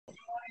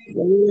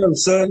What up,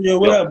 son? Yo,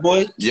 what up,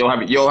 boy?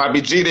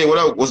 Happy G Day. What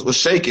up? What's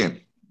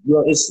shaking?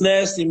 Yo, it's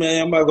nasty,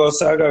 man. I'm about to go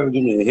outside. I gotta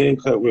give me a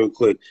haircut real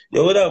quick.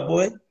 Yo, what up,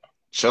 boy?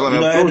 Chilling, You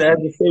know, man. I had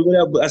to say what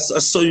up. I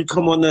saw you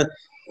come on the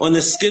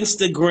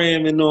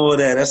Skinstagram and all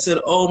that. I said,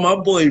 "Oh, my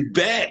boy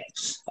back."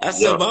 I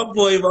said, "My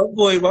boy,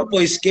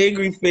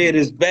 Skangry Fed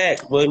is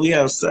back." Boy, we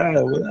outside.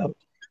 What up?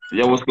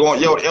 Yo, what's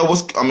going?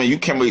 I mean, you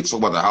can't really talk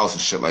about the house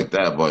and shit like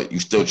that, but you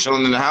still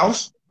chilling in the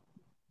house?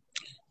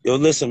 Yo,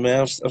 listen,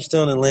 man. I'm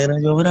still in Atlanta.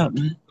 Yo, what up,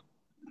 man?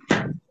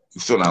 You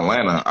still in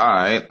Atlanta? All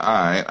right.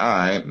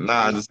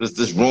 Nah,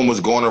 this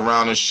rumors going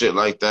around and shit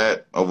like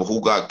that over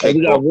who got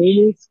kicked off,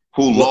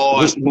 who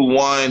lost, who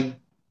won.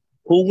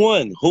 Who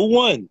won? Who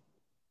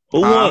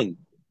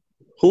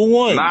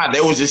won? Nah,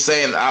 they was just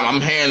saying.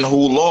 I'm hearing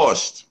who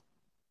lost.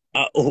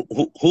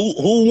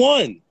 Who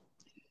won?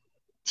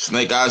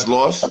 Snake Eyes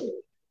lost.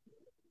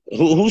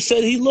 Who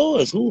said he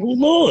lost? Who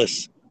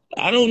lost?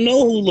 I don't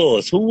know who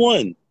lost. Who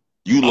won?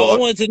 You lost. I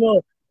want to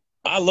know.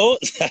 I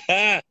lost.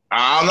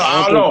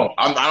 I don't know.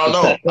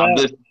 I'm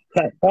just.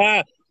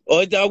 All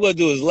I'm gonna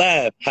do is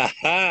laugh.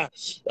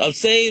 I'm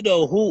saying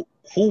though, who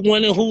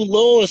won and who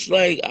lost?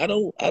 Like I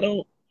don't. I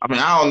mean,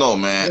 I don't know,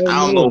 man.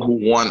 I don't know who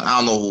won. I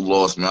don't know who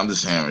lost, man. I'm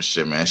just hearing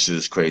shit, man. Shit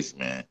is crazy,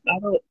 man.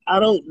 I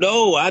don't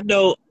know. I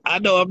know.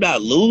 I'm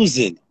not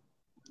losing.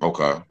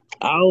 Okay.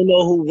 I don't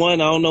know who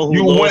won. I don't know who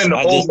you lost. You won in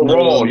the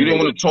overall. You didn't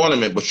win the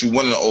tournament, but you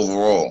won in the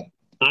overall.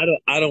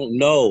 I don't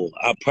know.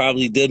 I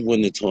probably did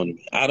win the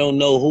tournament. I don't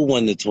know who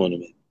won the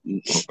tournament.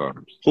 Okay.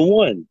 Who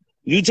won?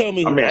 You tell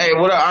me. I mean, hey,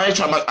 what? I ain't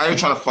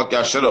trying to fuck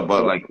y'all shit up,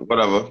 but like,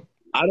 whatever.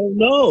 I don't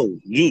know.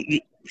 You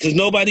because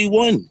nobody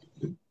won.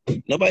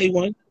 Nobody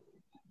won.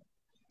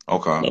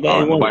 Okay.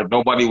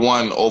 Nobody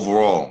won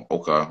overall.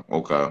 Okay.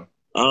 We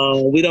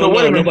don't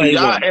know. Nobody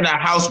y'all won. In a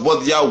house,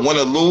 whether y'all win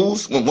or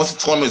lose, once the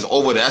tournament is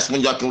over, that's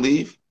when y'all can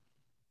leave.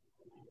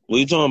 What are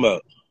you talking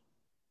about?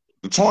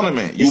 The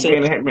tournament. You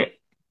paying the hitman.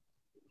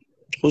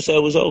 Who said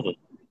it was over?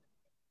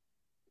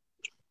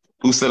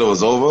 Who said it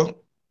was over?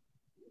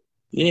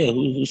 Yeah,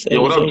 who said Yo,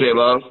 it was what up,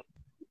 J-Love?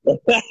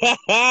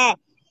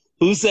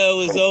 Who said it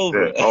was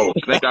over? Oh,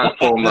 Snake Eyes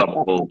phone up.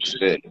 Oh,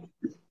 shit.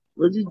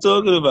 What you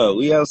talking about?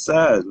 We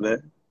outside,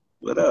 man.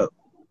 What up?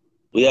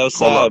 We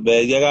outside,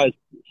 man. You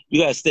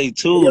gotta stay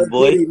tuned,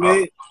 boy.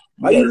 Man.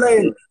 Why you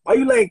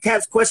letting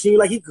Caps question you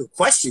like he could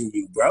question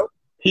you, bro?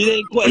 He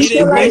didn't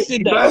question that.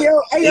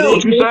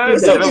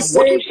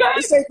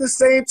 This ain't the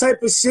same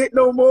type of shit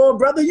no more,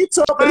 brother. You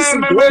talking to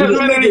some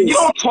man, you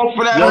don't talk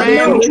for that,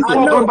 man. What you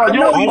talking about? You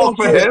don't talk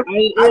for him.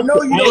 I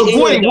know you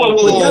don't.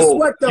 Gwitty, guess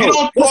what, though? You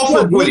don't talk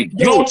for Gwitty.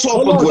 You don't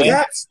talk for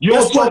Gwitty. You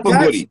don't talk for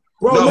Gwitty.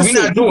 Bro, no, listen,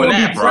 we're not doing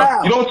that,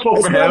 bro. You don't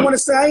talk for him. I want to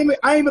say, I ain't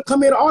even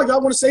come here to argue. I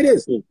want to say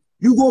this.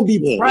 You gonna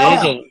be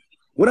proud.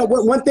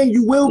 One thing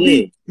you will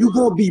be, you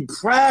gonna be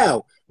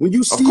proud when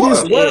you see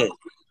this work.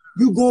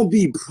 You gonna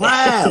be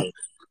proud.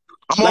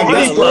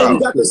 That's all you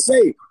got to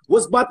say.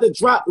 What's about to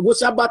drop? What's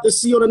y'all about to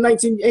see on the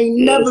 19th ain't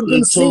never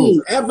been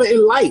seen ever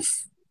in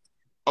life.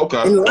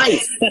 Okay. In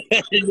life.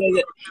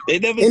 They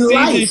never in seen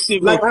life. this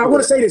shit like before. I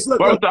want to say this. Look,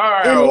 in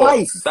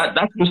life.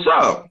 That's what's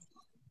up.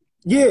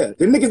 Yeah,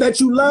 the niggas that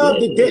you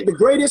love, the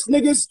greatest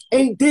niggas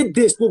ain't did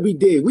this what we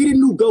did. We the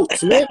new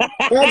goats, man.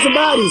 Heads and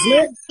bodies,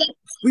 man.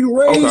 We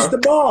raised the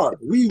bar.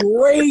 We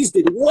raised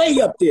it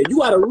way up there. You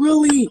gotta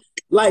really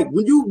when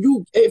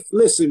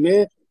listen,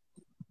 man.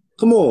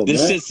 Come on,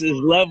 this man. This is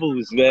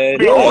levels, man.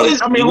 Yeah,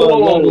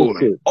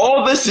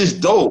 all this is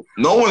dope.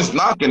 No one's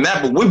knocking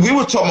that, but we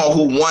were talking about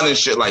who won and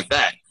shit like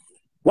that.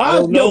 Why,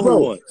 yo,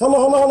 bro?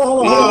 Hold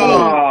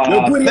on.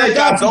 Yo, Gwitty, I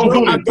got you,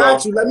 bro. I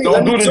got you. Let me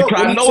talk.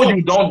 I know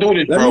you don't do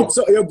this, bro.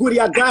 Yo, Gwitty,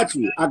 I got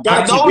you. I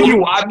know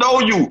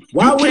you.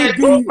 Why would it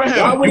be?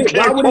 Why would it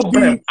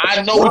be?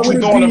 I know what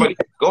you're doing already.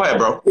 Go ahead,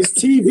 bro. It's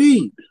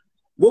TV.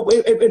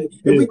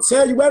 If we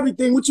tell you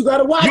everything, what you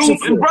gotta watch it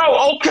for?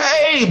 Bro,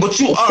 okay, but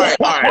you all right.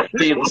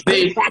 See,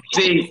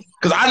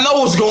 because I know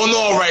what's going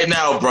on right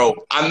now, bro.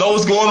 I know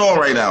what's going on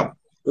right now.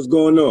 What's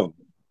going on?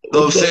 You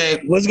know what I'm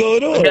saying? What's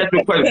going on?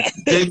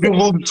 Did you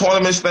lose the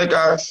tournament, Snake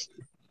Eyes?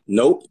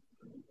 Nope.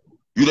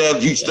 You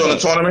still in the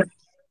tournament?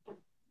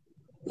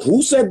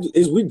 Who said,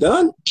 is we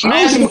done?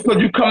 I asked you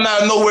because you come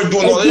out of nowhere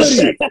doing all this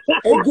shit.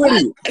 Hey,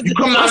 Gwitty. You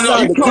come out of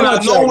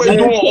nowhere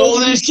doing all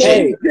this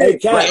shit. Hey,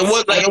 Cat.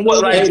 What we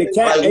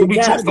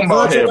talking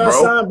about here, bro?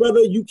 Signed,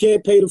 brother, you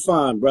can't pay the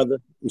fine, brother.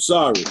 I'm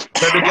sorry. Say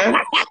it again?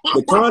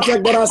 The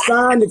contract that I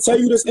signed to tell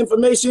you this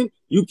information,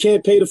 you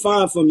can't pay the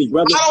fine for me,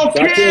 brother. I don't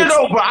care,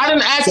 though, bro. I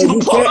didn't ask you to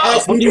pull up. You can't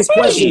ask me these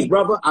questions,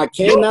 brother. I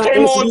cannot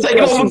answer these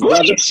questions,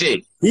 brother.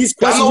 Shit. These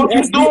questions you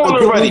asked me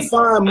already.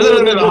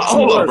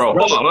 Hold on, bro.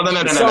 Hold on.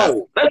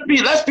 No.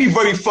 Let's be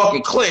very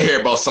fucking clear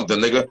here about something,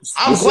 nigga.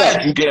 I'm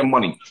glad you getting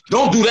money.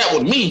 Don't do that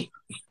with me.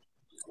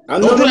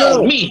 Don't do that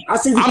with me. I'm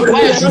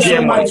glad you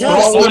getting money. You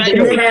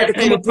can't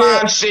pay the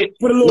fine shit.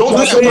 Put a little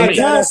pressure on my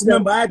cast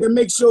member. I had to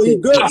make sure he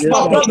good. That's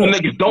my brother.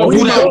 Niggas. Don't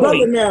do that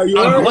with me.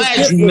 I'm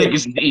glad you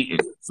niggas eating.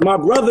 It's my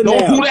brother now.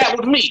 Don't do that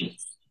with me.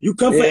 You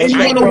come for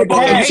anyone on the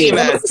cast.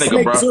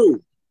 Nigga, bro.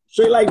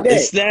 Straight like that.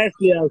 It's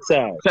nasty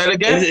outside. Say it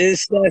again.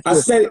 It's nasty. I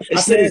said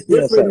it's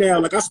different now.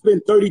 Like I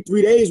spent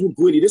 33 days with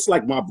Gwitty. This is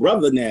like my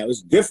brother now.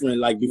 It's different.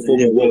 Like before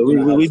we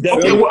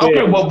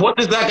okay, well, what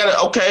does that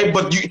got? Okay,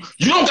 but you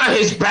don't got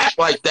his back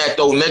like that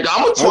though, nigga.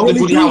 I'm gonna talk to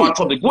Gwitty how I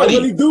talk to Gwitty. I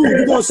really do.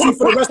 You gonna see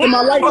for the rest of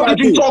my life. What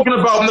are you talking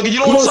about, nigga? You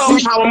don't tell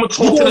me how I'm gonna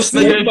talk to this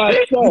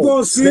nigga. You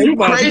gonna see? You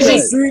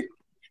crazy?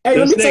 Hey,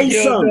 let me tell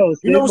you something.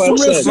 You know some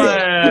real shit.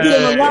 You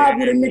getting alive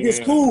with a nigga is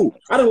cool.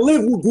 I don't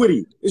live with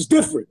Gwitty. It's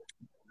different.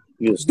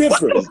 It's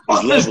different.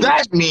 What does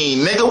that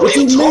mean, nigga? What are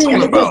you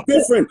talking about?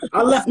 It's different.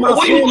 I left my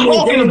what family.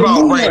 What are you talking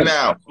about right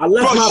now? I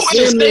left my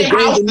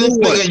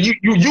family.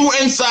 You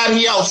inside,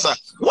 he outside.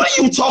 What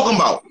are you talking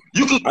about?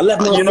 You can. I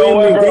left my family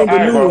and gained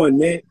a new one,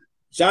 man.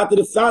 Shout out to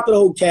the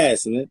whole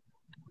cast, man.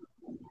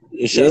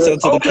 Shout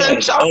out to the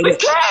cast. Shout out to the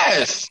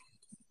cast.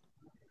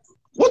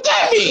 What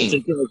that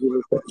mean?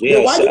 Yeah,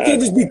 why you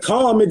can't just be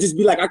calm and just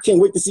be like, I can't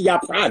wait to see y'all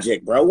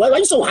project, bro? Why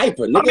you so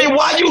hyper, nigga? I mean,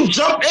 why you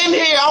jump in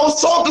here? I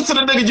was talking to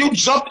the nigga. You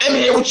jumped in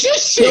here with your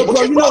shit. Yo, bro,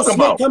 what you talking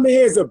about? Coming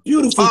here is a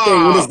beautiful thing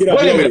when this get up.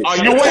 Wait a minute. Are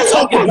you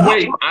talking?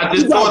 Wait, I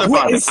just thought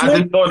about it.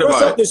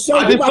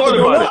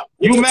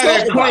 You mad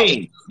at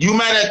Clean? You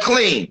mad at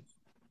Clean?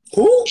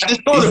 Who? I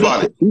just thought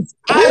about it.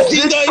 I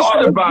just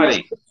thought about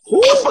it.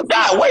 I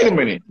forgot. Wait a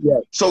minute.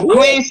 Yeah. So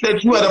Clean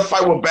said you had a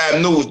fight with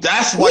Bad News.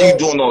 That's why you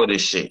doing all of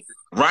this shit.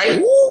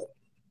 Right?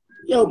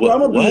 Yo, bro, I'm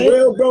gonna be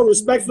real, bro.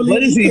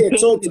 Respectfully, you can't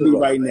talk to me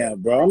right now,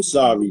 bro. I'm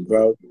sorry,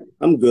 bro.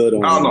 I'm good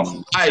on I don't know.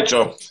 All right,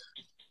 Joe.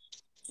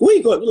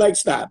 We go like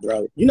stop,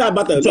 bro. You're not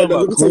about to. Let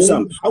me tell you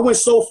something. I went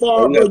so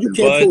far, bro. You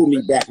can't pull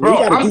me back. Bro,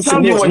 I'm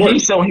telling you what he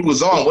said when he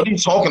was on. What are you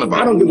talking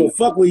about? I don't give a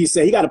fuck what he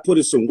said. He got to put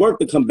in some work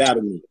to come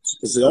battle me.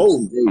 It's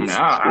old. I mean,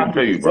 I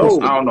feel you,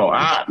 bro. I don't know.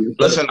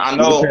 Listen. I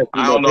know.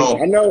 I don't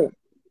know.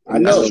 I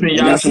know.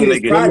 Y'all see this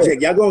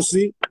project. Y'all gonna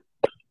see.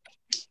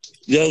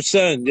 Yo,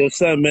 son,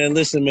 man,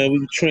 listen, man,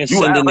 we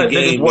transcending the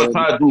game. What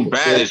time to do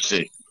bad as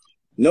shit.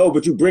 No,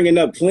 but you bringing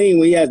up Clean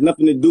when he has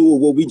nothing to do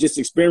with what we just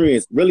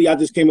experienced. Really, I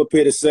just came up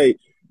here to say,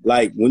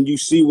 like, when you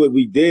see what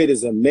we did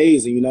is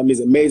amazing. You know what I mean? It's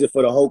amazing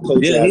for the whole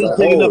culture. Yeah, he's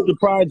picking up the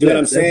project. You know what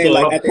I'm saying?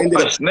 Like, at the end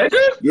of the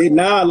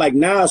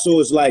so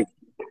it's like,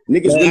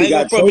 niggas really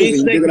got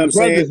chosen. You know what I'm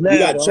saying? We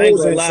got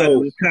chosen,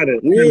 so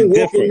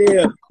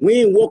we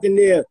ain't walking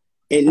there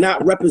and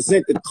not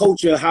represent the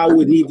culture how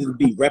it needed to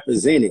be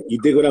represented. You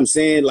dig what I'm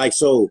saying? Like,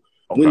 so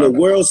when the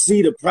world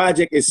see the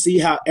project and see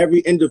how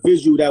every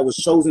individual that was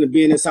chosen to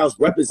be in this house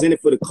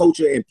represented for the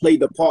culture and played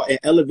the part in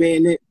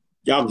elevating it,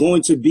 y'all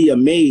going to be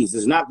amazed.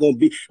 It's not going to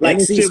be like,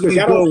 you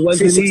know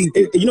what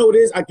it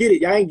is? I get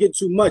it. Y'all ain't get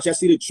too much. I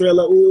see the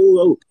trailer.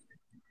 Ooh.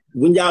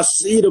 When y'all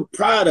see the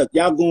product,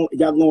 y'all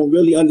going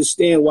really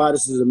understand why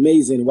this is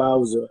amazing. Why I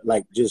was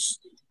like,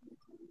 just,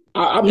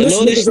 I miss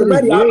niggas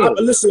already.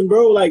 Listen,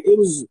 bro, like it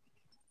was,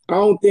 I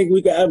don't think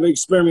we could ever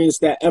experience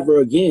that ever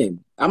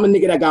again. I'm a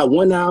nigga that got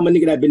one eye. I'm a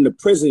nigga that been to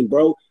prison,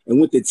 bro, and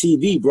went to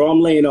TV, bro. I'm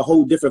laying a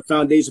whole different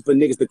foundation for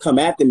niggas to come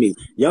after me.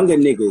 Younger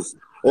niggas.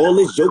 All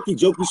this jokey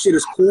shit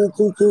is cool,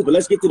 but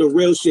let's get to the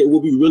real shit.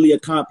 What we really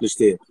accomplished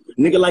here.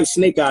 Nigga like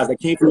Snakeyez that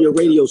came from your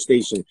radio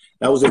station,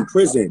 that was in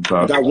prison,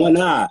 got one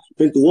eye,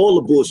 been through all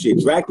the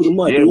bullshit, dragged through the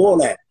mud, through all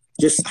that.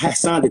 Just had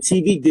signed a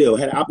TV deal,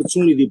 had an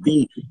opportunity to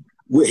be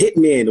with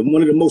Hitman,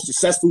 one of the most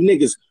successful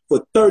niggas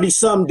for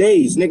 30-some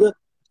days, nigga.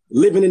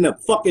 Living in a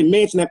fucking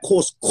mansion that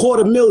costs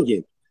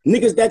 $250,000.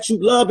 Niggas that you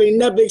love ain't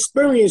never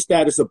experienced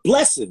that. It's a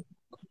blessing.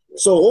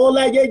 So all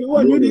that, yeah,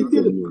 you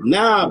did it.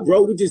 Nah,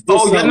 bro, we just did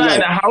something. You're not in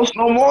the house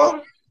no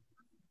more?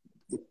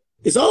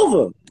 It's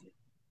over.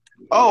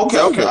 Oh,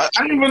 okay. I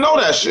didn't even know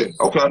that shit.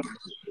 Okay.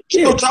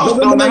 Yeah,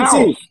 November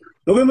 19th.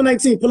 November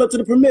 19th, pull up to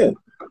the premiere.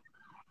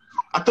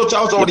 I thought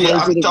y'all was already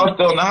still in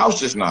the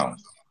house just now.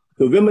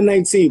 November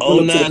 19th,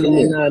 pull up to the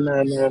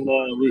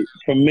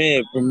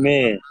premiere.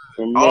 No.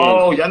 Premiere.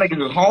 Oh, y'all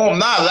niggas is home.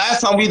 Nah, last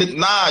time you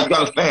gotta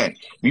understand.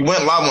 We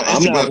went live on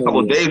Instagram a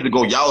couple of days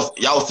ago. Y'all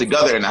was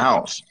together in the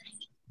house.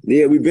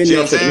 Yeah, we've been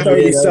there for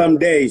 30-some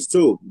days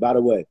too, by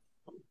the way.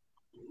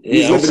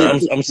 Yeah,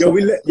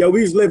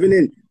 we was living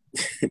in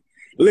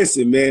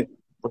listen, man.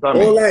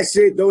 All that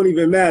shit don't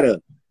even matter.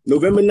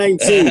 November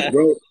 19th,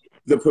 bro.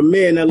 The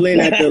premiere in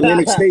Atlanta at the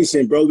Atlantic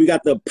Station, bro. We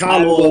got the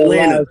Apollo of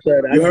Atlanta.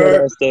 You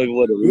heard?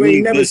 You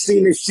ain't never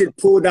seen this shit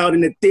pulled out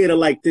in the theater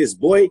like this,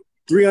 boy.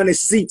 300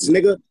 seats,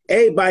 nigga.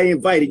 Everybody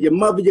invited. Your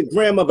mother, your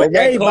grandmother,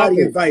 everybody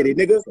invited,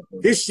 nigga.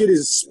 This shit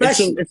is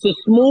special. It's a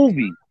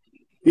smoothie.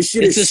 This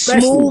shit is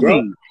special,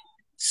 bro.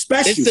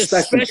 Special,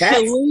 Cap.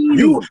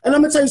 You, and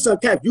I'm gonna tell you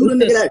something, Cap. You the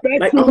nigga that,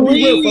 like, I'm gonna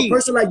be real. For a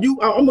person like you,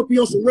 I'm gonna be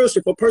on some real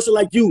shit. For a person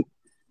like you,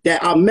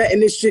 that I met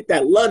in this shit,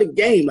 that love the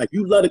game, like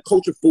you love the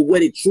culture for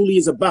what it truly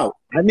is about.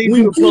 When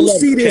you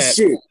see this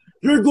shit,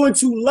 you're going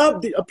to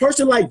love a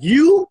person like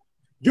you.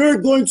 You're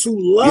going to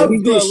love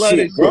this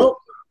shit, bro.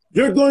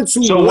 You're going to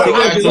love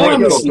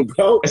it,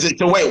 bro.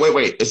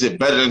 Wait. Is it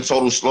better than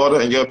Total Slaughter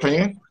in your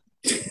opinion?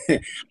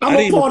 I'm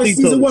a part of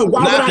season 1.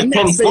 Why would I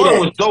not say that?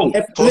 Was dope.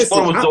 Total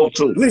Slaughter was dope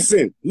too.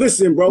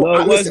 Listen, bro.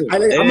 I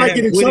might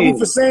get in trouble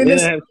for saying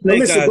this, but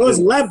listen, bro, it's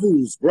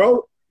levels,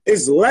 bro.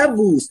 It's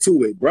levels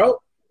to it, bro.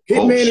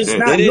 Hitman is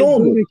not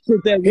normal.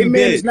 Hitman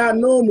is not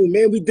normal,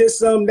 man. We did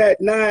something that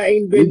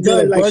ain't been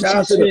done. Like shout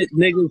out to the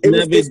niggas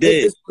never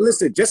did.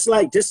 Listen, just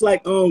like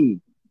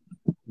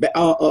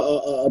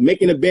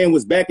Making a Band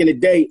was back in the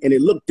day, and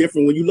it looked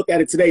different when you look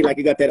at it today. Like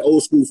it got that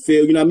old school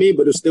feel, you know what I mean?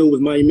 But it still was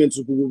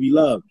monumental for what we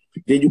love.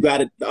 Then you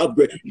got it the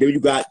upgrade. Then you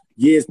got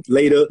years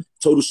later,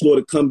 Total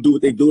Slaughter come do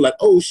what they do. Like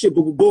oh shit,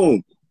 boom, boom,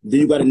 boom. Then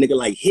you got a nigga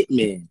like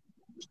Hitman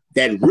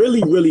that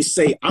really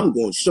say I'm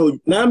gonna show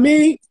you. Know what I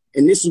mean?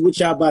 And this is what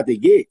y'all about to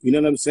get. You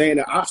know what I'm saying?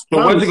 So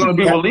when's it going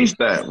to be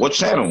released at? What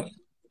channel?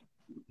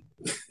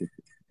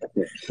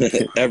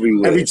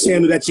 Everywhere. Every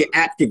channel that your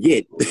app could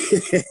get.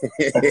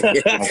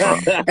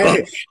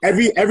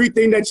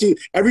 everything that you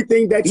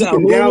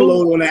can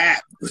download on the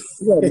app.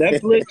 You got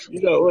Netflix?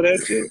 You got all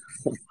that shit?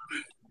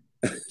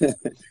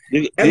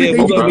 Everything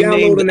you can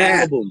download on the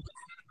app.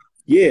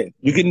 Yeah.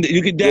 You can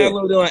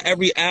download it on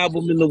every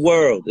album in the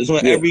world. It's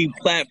on every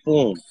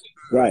platform.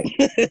 Right.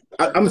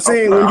 I'm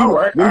saying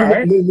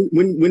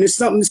when it's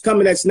something that's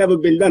coming that's never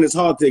been done, it's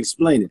hard to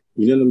explain it.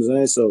 You know what I'm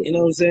saying? So you know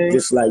what I'm saying?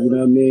 Just like, you know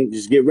what I mean?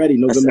 Just get ready.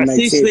 November 19th.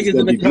 I see niggas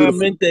in the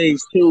comment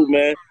days too,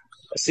 man.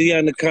 I see y'all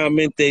in the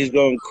comment days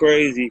going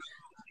crazy.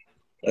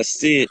 I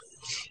see it.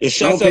 Yo,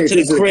 shouts out to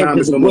the crib.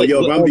 Comments no more.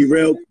 Yo, I'm be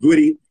real,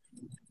 Gwitty.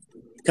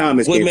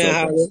 Comments.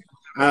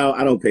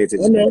 I don't pay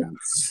attention to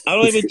comments. I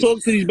don't even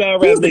talk to these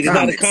bad rap niggas.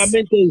 Now the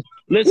comment days.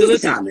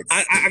 Listen.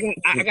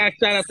 I got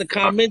shout out to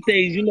comment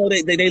days. You know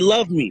they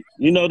love me.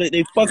 You know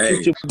they fuck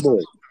with your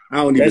boy. I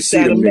don't even see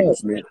them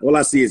niggas, man. All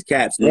I see is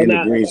caps, man.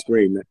 The green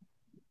screen, man.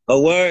 A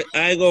word.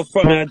 I ain't gonna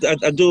front.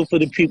 I do it for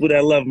the people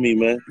that love me,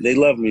 man. They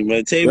love me,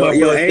 man. Tell you my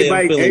birthday.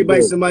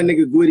 Everybody, send my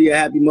nigga Gwitty a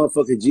happy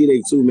motherfucking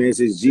G-Day too, man. It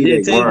says G-Day.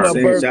 Yeah, tell you my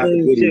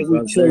birthday. Shit,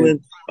 we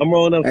chilling. I'm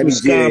rolling up from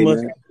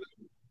Skama.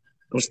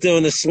 I'm still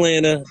in the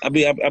Slander. I'll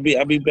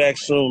be back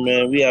soon,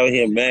 man. We out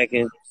here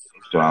macking.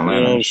 You know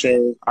what I'm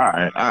saying? All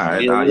right.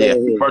 Yeah,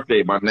 happy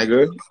birthday, my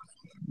nigga.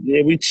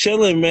 Yeah, we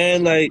chilling,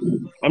 man. Like,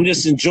 I'm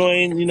just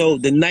enjoying, you know,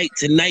 the night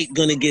tonight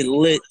gonna get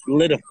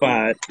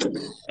litified.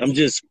 I'm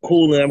just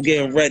cooling. I'm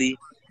getting ready.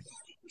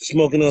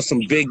 Smoking on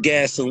some big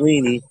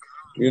gasoline.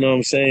 You know what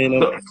I'm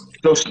saying?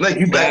 So Snake,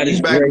 you back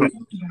in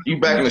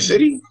the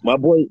city? My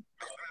boy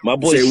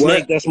Snake,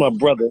 what? That's my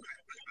brother.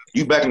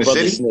 You back in the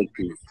city? Snake,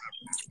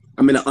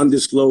 I'm in an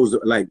undisclosed,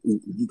 like,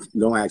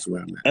 don't ask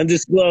where I'm at.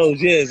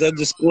 Undisclosed, yes,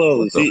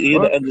 undisclosed. He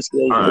in the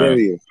undisclosed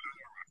area.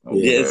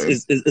 Yeah,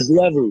 it's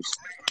levels.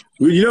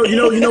 You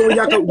know where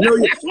y'all go.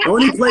 The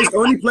only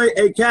place,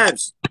 hey,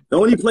 Caps, the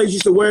only place you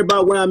should worry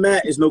about where I'm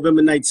at is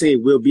November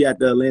 19th. We'll be at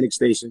the Atlantic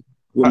Station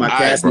with my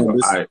cast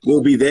members.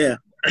 We'll be there.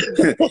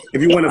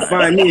 If you want to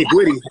find me,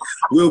 Gwitty,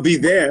 we'll be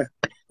there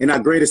in our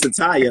greatest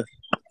attire.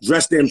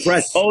 Dressed to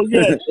impress. Oh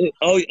yeah.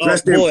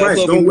 Dressed to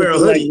impress. Don't wear a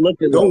hoodie.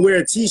 Don't wear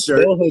a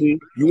t-shirt. No hoodie.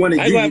 You want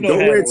to don't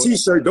wear a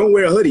t-shirt. Don't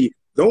wear a hoodie.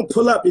 Don't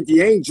pull up if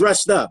you ain't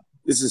dressed up.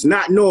 This is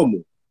not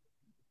normal.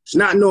 It's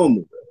not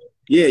normal.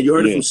 Yeah, you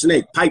heard it from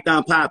Snake. Pipe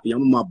down Poppy.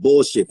 I'm on my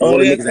bullshit. For all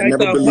the niggas that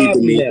never believed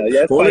in me.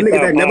 For all the niggas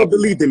that never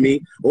believed in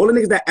me. For all the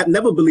niggas that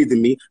never believed in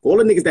me. For all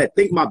the niggas that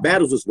think my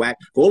battles was whack.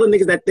 For all the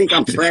niggas that think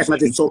I'm trash and I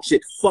just talk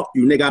shit. Fuck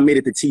you, nigga. I made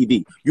it to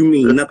TV. You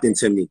mean nothing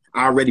to me.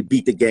 I already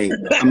beat the game.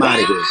 I'm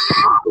out of here.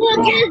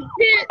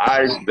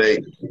 I stay.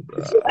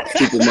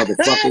 Stupid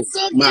motherfuckers.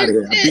 I'm out of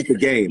here. I beat the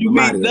game. I'm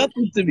out of here.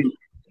 Nothing to me.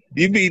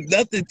 You mean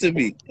nothing to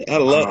me. I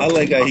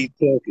like how he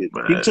talking.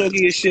 He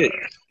talking his shit.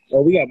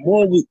 Oh, we got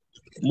more.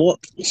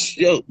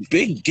 Yo,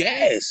 big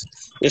gas.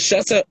 Yo,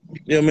 shouts out,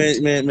 yo, man.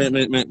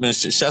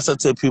 Shouts out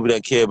to the people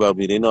that care about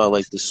me. They know I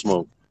like to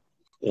smoke.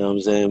 You know what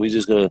I'm saying? We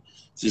just gonna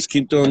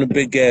keep throwing the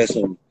big gas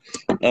on me.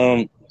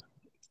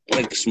 I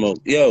like to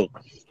smoke. Yo,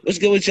 what's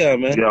good with y'all,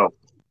 man? Yo,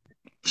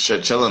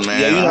 shit, chilling,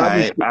 man. Yeah,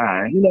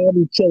 you know I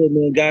be chilling,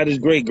 man. God is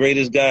great. Great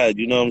is God.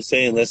 You know what I'm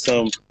saying? Let's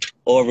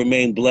all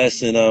remain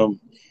blessed and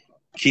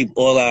keep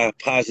all our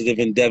positive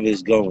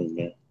endeavors going,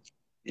 man.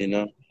 You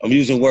know, I'm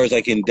using words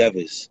like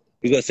endeavors.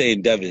 We're gonna say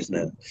endeavors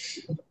now.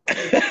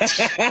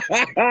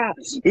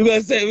 We're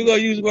gonna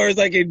use words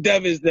like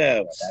endeavors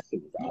now.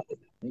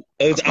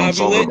 It's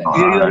opulent.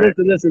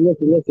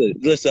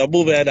 Listen. I'm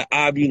moving at an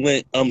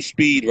opulent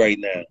speed right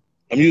now.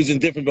 I'm using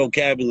different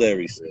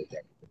vocabularies.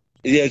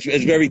 Yeah,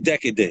 it's very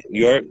decadent.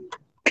 You heard?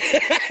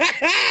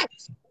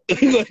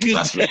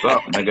 That's what's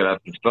up, nigga.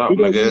 That's what's up,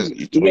 nigga.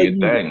 You doing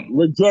your thing.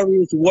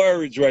 Luxurious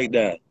words right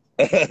now.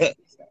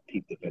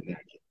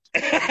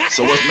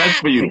 So what's next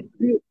for you?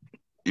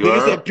 You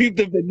said peep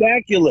the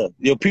vernacular.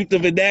 Yo, peep the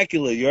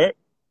vernacular, you heard?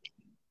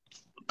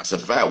 That's a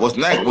fact. What's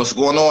next? What's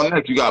going on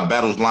next? You got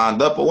battles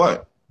lined up or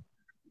what?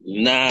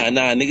 Nah.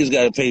 Niggas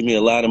gotta pay me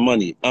a lot of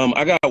money.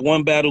 I got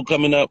one battle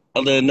coming up.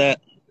 Other than that,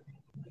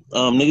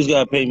 niggas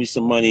gotta pay me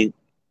some money.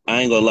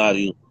 I ain't gonna lie to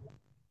you.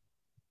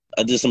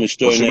 I did some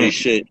extraordinary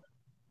shit.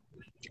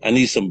 I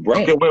need some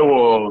bread. Okay,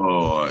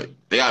 wait.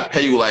 They gotta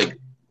pay you like,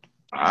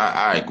 all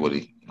right,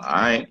 Gwitty. All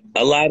right.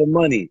 A lot of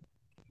money.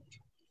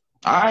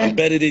 All right. I'm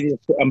better than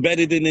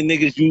the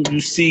niggas you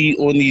see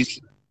on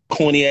these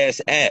corny ass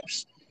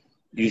apps.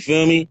 You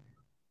feel me?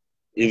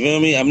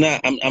 I'm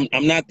not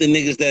the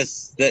niggas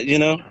that you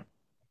know.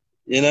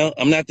 You know,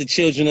 I'm not the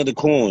children of the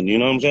corn. You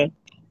know what I'm saying?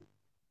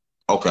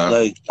 Okay.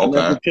 Like, I'm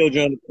not the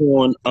children of the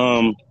corn.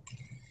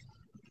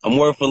 I'm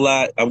worth a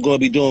lot. I'm going to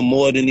be doing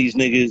more than these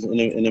niggas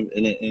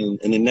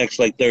in the next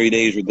like 30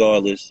 days,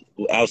 regardless.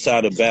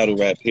 Outside of battle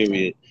rap,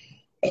 period.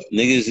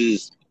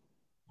 Niggas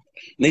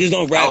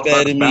don't rap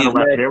better than me. Battle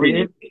rap,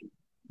 period.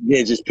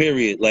 Yeah, just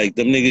period. Like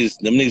them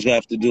niggas gonna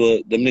have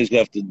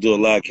to do a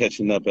lot of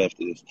catching up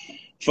after this.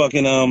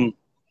 Fucking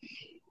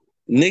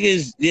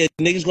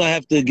niggas gonna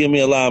have to give me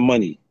a lot of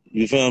money.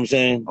 You feel what I'm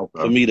saying?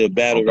 Okay. For me to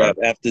battle rap.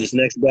 After this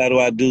next battle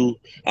I do,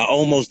 I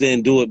almost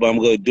didn't do it, but I'm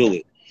gonna do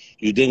it.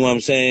 You dig what I'm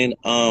saying?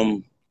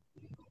 I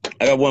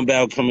got one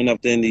battle coming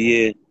up the end of the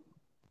year.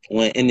 I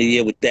want to end the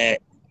year with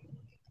that.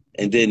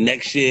 And then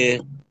next year,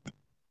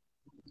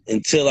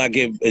 until I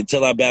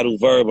battle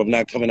Verb, I'm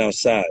not coming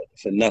outside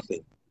for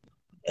nothing.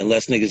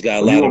 Unless niggas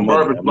got a lot of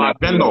money. Verb is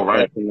locked in though,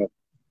 right?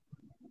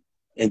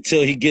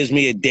 Until he gives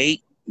me a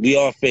date, we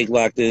all fake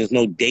locked in. There's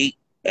no date.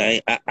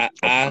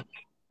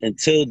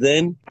 Until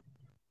then,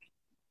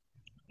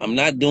 I'm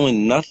not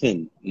doing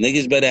nothing.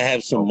 Niggas better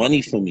have some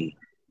money for me.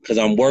 Because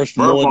I'm worth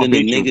more than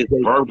the niggas.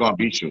 Verb gonna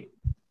beat you.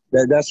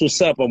 That's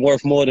what's up. I'm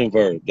worth more than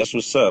Verb. That's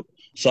what's up.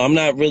 So I'm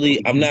not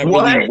really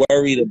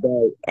worried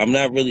about. I'm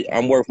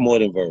worth more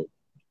than Verb.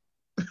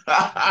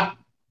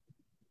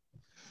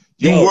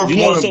 You worth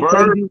more than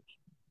Verb?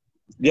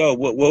 Yo,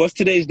 what's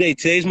today's date?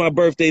 Today's my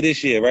birthday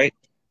this year, right?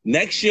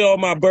 Next year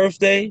on my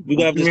birthday, we're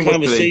gonna have this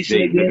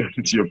conversation again.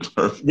 It's your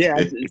birthday. Yeah,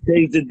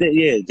 today's the day.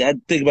 Yeah, I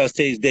think about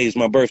today's day. It's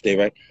my birthday,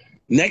 right?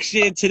 Next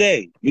year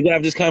today, we're gonna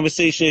have this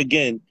conversation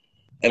again.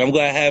 And I'm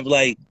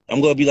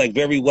gonna be like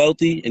very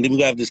wealthy, and then we're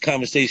gonna have this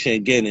conversation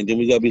again, and then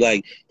we're gonna be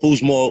like,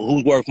 who's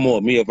worth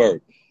more, me or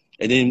Verb?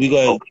 And then we're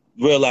gonna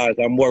realize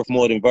I'm worth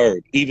more than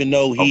Verb. Even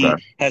though he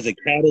has a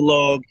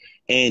catalog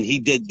and he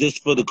did this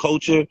for the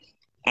culture,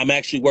 I'm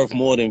actually worth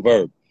more than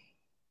Verb.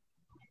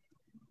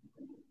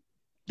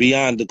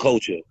 Beyond the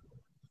culture.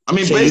 I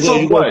mean, based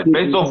off what?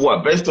 Based off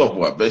what? Based off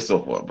what? Based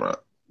off what, bro?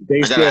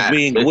 Based off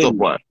being Gwitty. Based off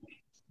what?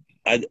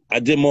 I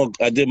did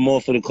more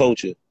for the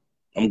culture.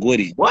 I'm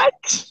Gwitty.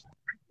 What?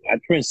 I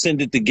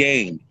transcended the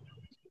game.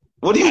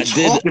 What are you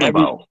talking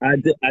about? I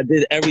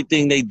did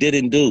everything they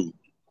didn't do.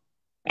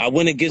 I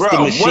went against the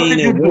machine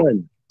and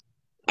won.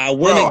 I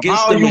went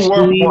against the machine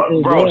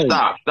and won.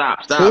 Stop.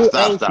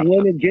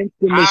 Went against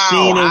the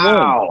machine and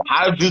won.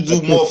 How did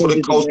you do more for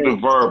the culture than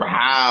Verb?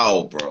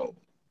 How, bro?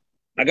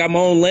 I got my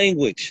own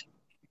language.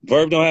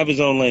 Verb don't have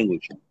his own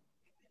language.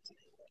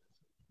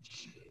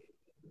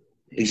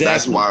 Exactly.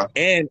 That's why.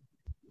 And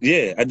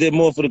yeah, I did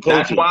more for the culture.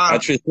 That's why I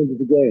transcended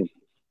the game.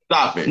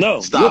 Stop it.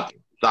 No. Stop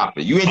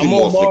it. You ain't do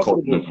more for the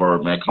culture than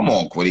Verb, man. Come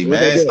on, Gwitty,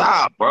 man.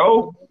 Stop,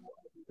 bro.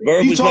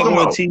 Verb was never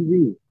on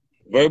TV.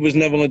 Verb was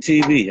never on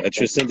TV. I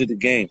transcended the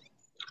game.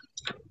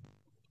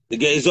 The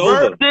game is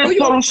over. Verb did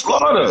total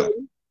slaughter.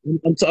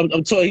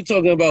 He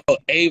talking about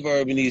a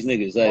Verb and these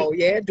niggas.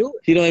 Like, do it.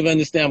 He don't even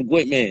understand I'm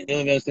Gwit, man. He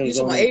don't even understand what's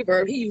going on. A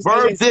Verb.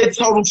 Verb did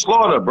total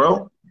slaughter,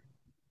 bro.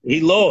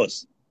 He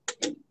lost.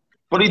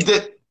 But he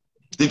did.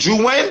 Did you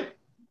win?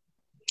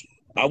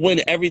 I win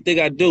everything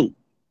I do.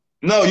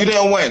 No, you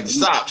didn't win.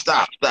 Stop.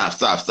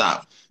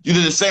 You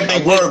did the same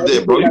thing Verb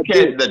did, bro. You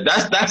can't.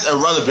 That's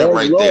irrelevant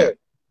right there.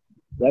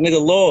 That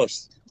nigga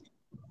lost.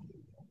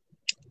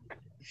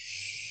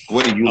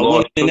 Gwitty, you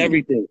lost in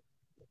everything.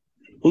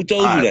 Who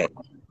told you that?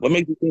 What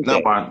makes you think that?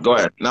 Never mind. Go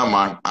ahead. Never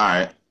mind. All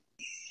right.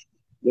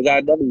 Nigga, I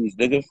never lose.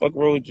 Nigga, fuck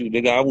wrong with you.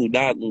 Nigga, I will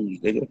not lose.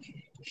 Nigga.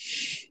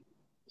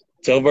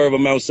 Tell Verb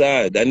I'm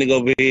outside. That nigga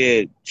over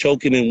here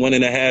choking in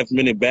 1.5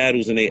 minute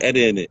battles and they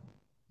editing it.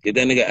 Get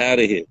that nigga out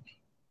of here.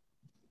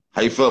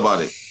 How you feel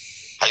about it?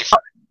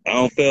 I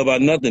don't feel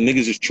about nothing.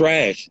 Niggas is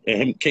trash.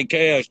 And him,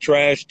 Chaos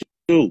trash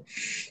too.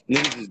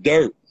 Niggas is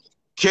dirt.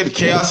 Kid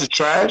Chaos is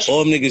trash?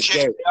 All them niggas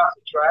dirt.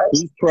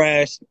 He's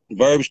trash.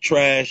 Verb's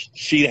trash.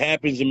 She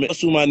happens to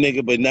mess with my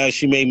nigga, but now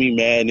she made me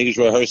mad. Niggas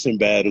rehearsing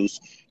battles.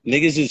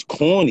 Niggas is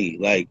corny.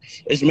 Like,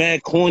 it's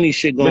mad corny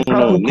shit going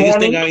on. Niggas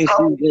think I ain't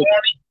seen this.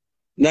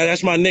 Nah,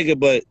 that's my nigga,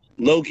 but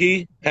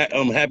low-key,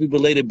 happy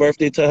belated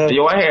birthday to her.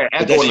 Yo, I hear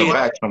echo in the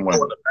back somewhere.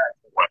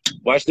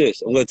 Watch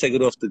this. I'm going to take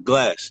it off the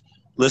glass.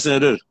 Listen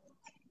to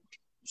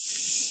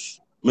this.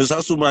 Miss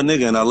Hustle my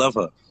nigga, and I love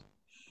her.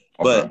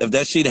 But if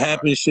that shit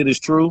happens, shit is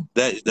true,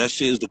 that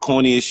shit is the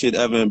corniest shit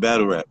ever in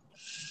battle rap.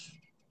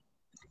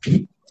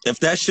 If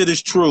that shit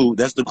is true,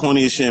 that's the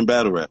corniest shit in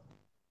battle rap.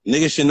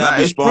 Niggas should not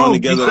be spawning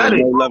together on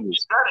no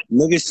levels.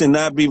 Niggas should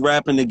not be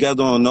rapping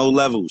together on no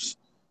levels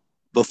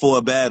before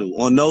a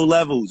battle. On no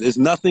levels. There's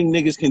nothing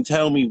niggas can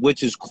tell me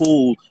which is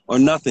cool or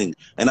nothing.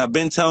 And I've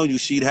been telling you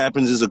shit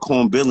happens as a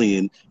corn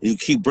billion, and you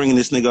keep bringing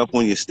this nigga up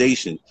on your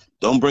station.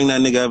 Don't bring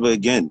that nigga ever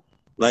again.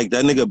 Like,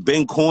 that nigga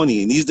been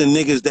corny, and these the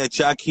niggas that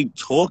y'all keep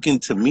talking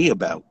to me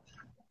about.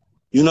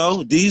 You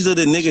know, these are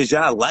the niggas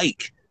y'all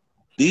like.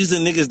 These are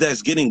the niggas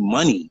that's getting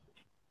money.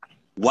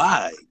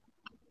 Why?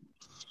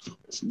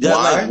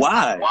 Like,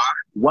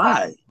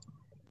 why?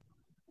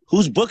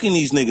 Who's booking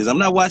these niggas? I'm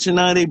not watching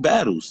none of their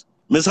battles.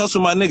 Miss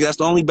Hustle, my nigga, that's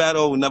the only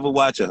battle I would never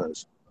watch of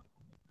hers.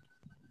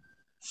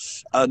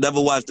 I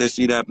never watched that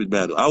She Happens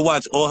battle. I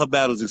watched all her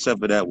battles except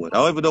for that one. I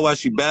don't even know why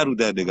she battled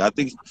that nigga. I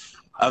think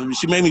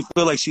she made me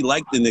feel like she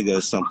liked the nigga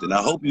or something.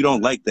 I hope you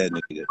don't like that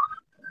nigga.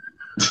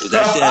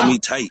 That shit had me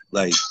tight.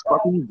 Like,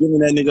 what are you giving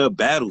that nigga a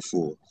battle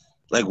for?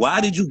 Like,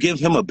 why did you give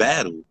him a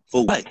battle?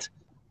 For what?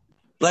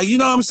 Like, you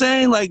know what I'm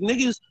saying? Like,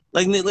 niggas,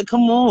 like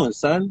come on,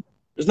 son.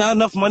 There's not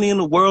enough money in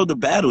the world to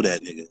battle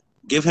that nigga.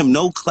 Give him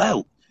no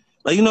clout.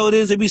 Like, you know what it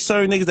is? There be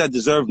certain niggas that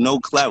deserve no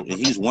clout, and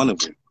he's one of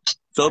them.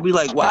 So it'd be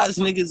like, why is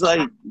niggas,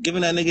 like,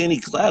 giving that nigga any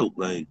clout?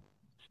 Like,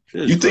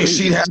 you think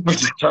She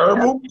Happens is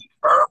terrible?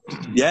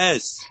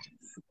 Yes.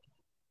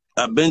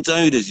 I've been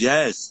telling you this,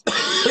 yes.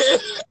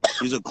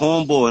 He's a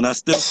cornball, and I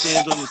still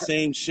stand on the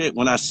same shit.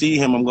 When I see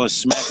him, I'm going to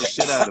smack the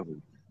shit out of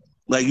him.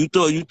 Like, you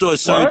thought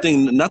certain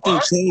thing, nothing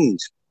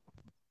changed.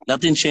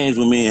 Nothing changed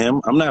with me and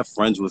him. I'm not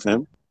friends with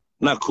him.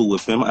 I'm not cool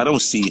with him. I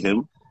don't see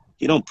him.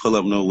 He don't pull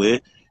up nowhere.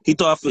 He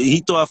thought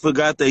I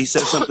forgot that he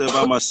said something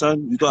about my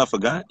son. You thought I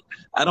forgot?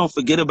 I don't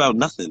forget about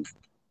nothing.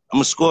 I'm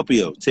a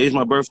Scorpio. Today's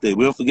my birthday.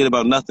 We don't forget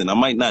about nothing. I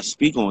might not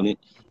speak on it,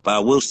 but I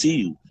will see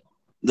you.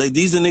 Like,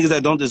 these are niggas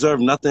that don't deserve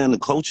nothing in the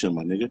culture,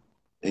 my nigga.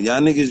 And y'all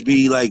niggas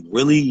be, like,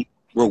 really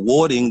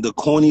rewarding the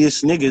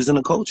corniest niggas in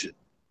the culture.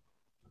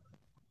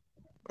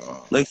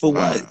 Like, for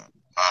what?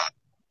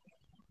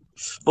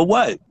 For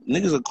what?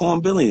 Niggas a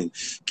corn billion.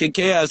 Kid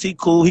Chaos, he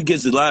cool. He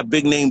gets a lot of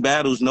big name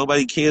battles.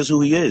 Nobody cares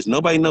who he is.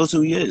 Nobody knows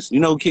who he is. You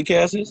know who Kid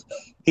Chaos is?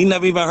 He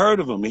never even heard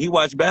of him. He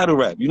watched battle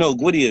rap. You know who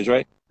Gwitty is,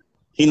 right?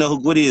 He know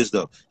who Gwitty is,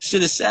 though.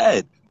 Shit is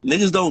sad.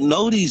 Niggas don't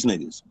know these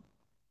niggas.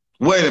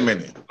 Wait a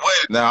minute.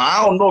 Now,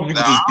 I don't know if you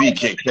can just beat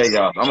Kid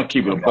Chaos. I'm going to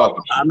keep it a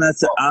buck.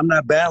 I'm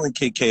not battling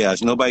Kid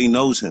Chaos. Nobody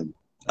knows him.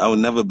 I would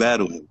never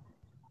battle him.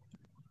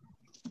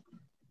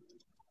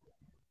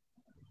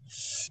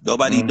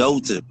 Nobody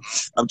knows him.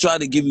 I'm trying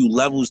to give you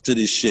levels to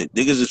this shit.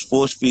 Niggas is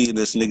force feeding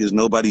us niggas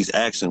nobody's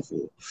asking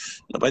for.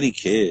 Nobody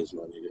cares,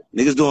 my nigga.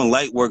 Niggas doing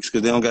light works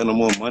because they don't got no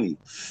more money.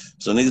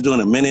 So niggas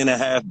doing 1.5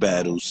 minute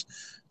battles.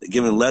 They're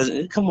giving less.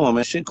 Come on,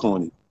 man. Shit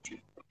corny.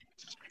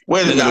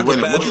 Wait a minute.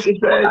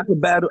 I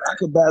could battle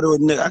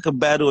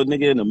a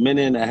nigga in 1.5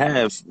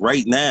 minutes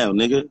right now,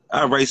 nigga.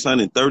 I write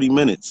something in 30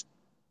 minutes.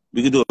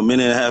 We could do 1.5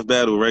 minute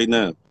battle right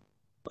now.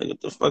 Like,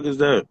 what the fuck is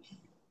that?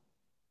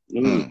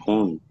 Niggas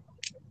corny.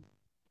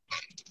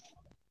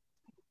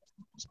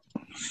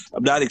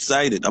 I'm not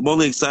excited. I'm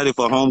only excited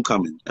for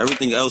Homecoming.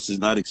 Everything else is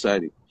not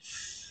exciting.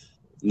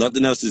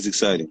 Nothing else is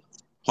exciting.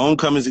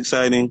 Homecoming's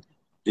exciting.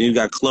 Then you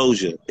got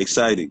Closure.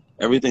 Exciting.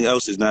 Everything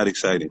else is not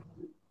exciting.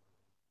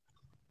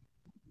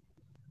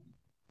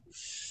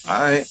 All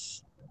right.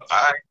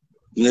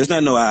 There's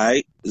not no all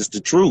right. It's the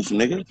truth,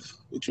 nigga.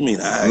 What you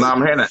mean, all right? No,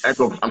 I'm hearing an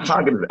echo. I'm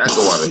trying to get the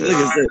echo out of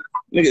here.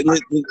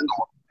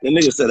 The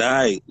nigga said, all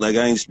right, like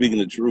I ain't speaking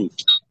the truth.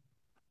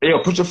 Hey, yo,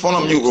 put your phone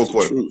on mute real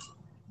quick.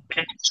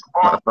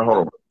 Hold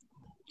on.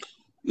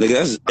 Nigga,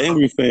 that's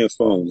Angry Fan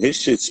phone. His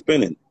shit's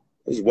spinning.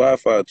 His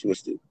Wi-Fi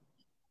twisted.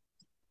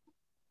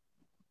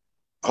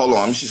 Hold on,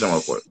 let me see something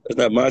real quick. That's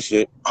not my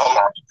shit. Hold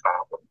on.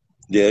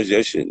 Yeah, it's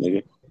your shit,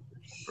 nigga.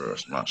 Bro,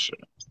 that's my shit.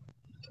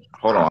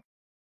 Hold on.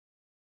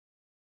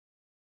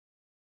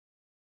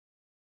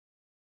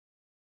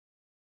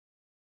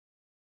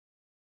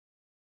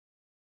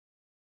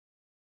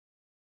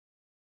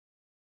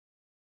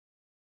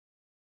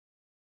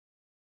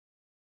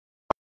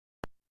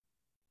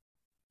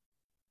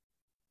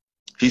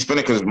 He's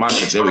spinning because it's my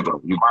shit. There we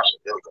go.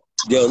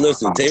 Yo,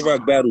 listen,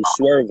 Tay-Rock battle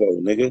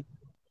Swervo, nigga.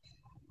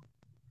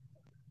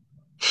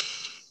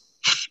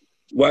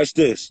 Watch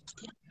this.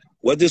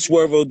 What did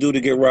Swervo do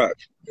to get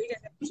rocked?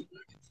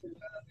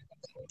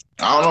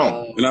 I don't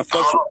know. And I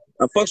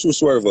fucks with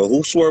Swervo.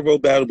 Who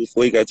Swervo battled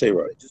before he got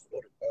Tay-Rock?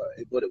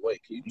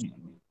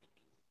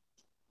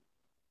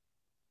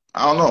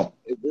 I don't know.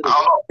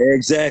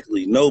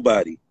 Exactly.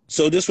 Nobody.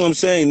 So this is what I'm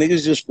saying.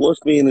 Niggas just force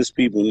feeding this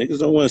people. Niggas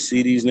don't want to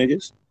see these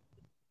niggas.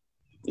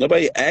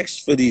 Nobody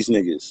asked for these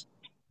niggas.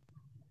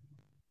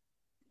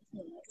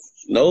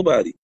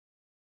 Nobody.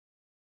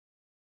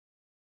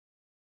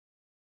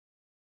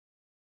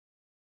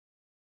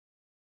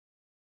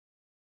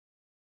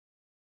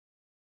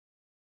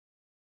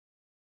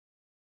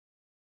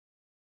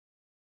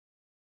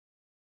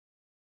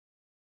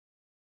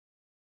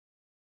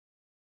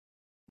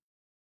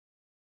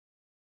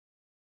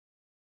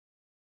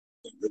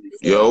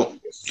 Yo.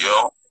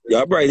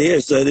 Y'all right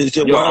here, son. It's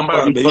your Wi-Fi, I'm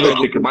about to restart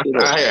this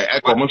shit. I had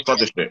echo. I'm going to start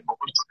this shit.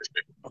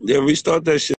 Yeah, restart that shit.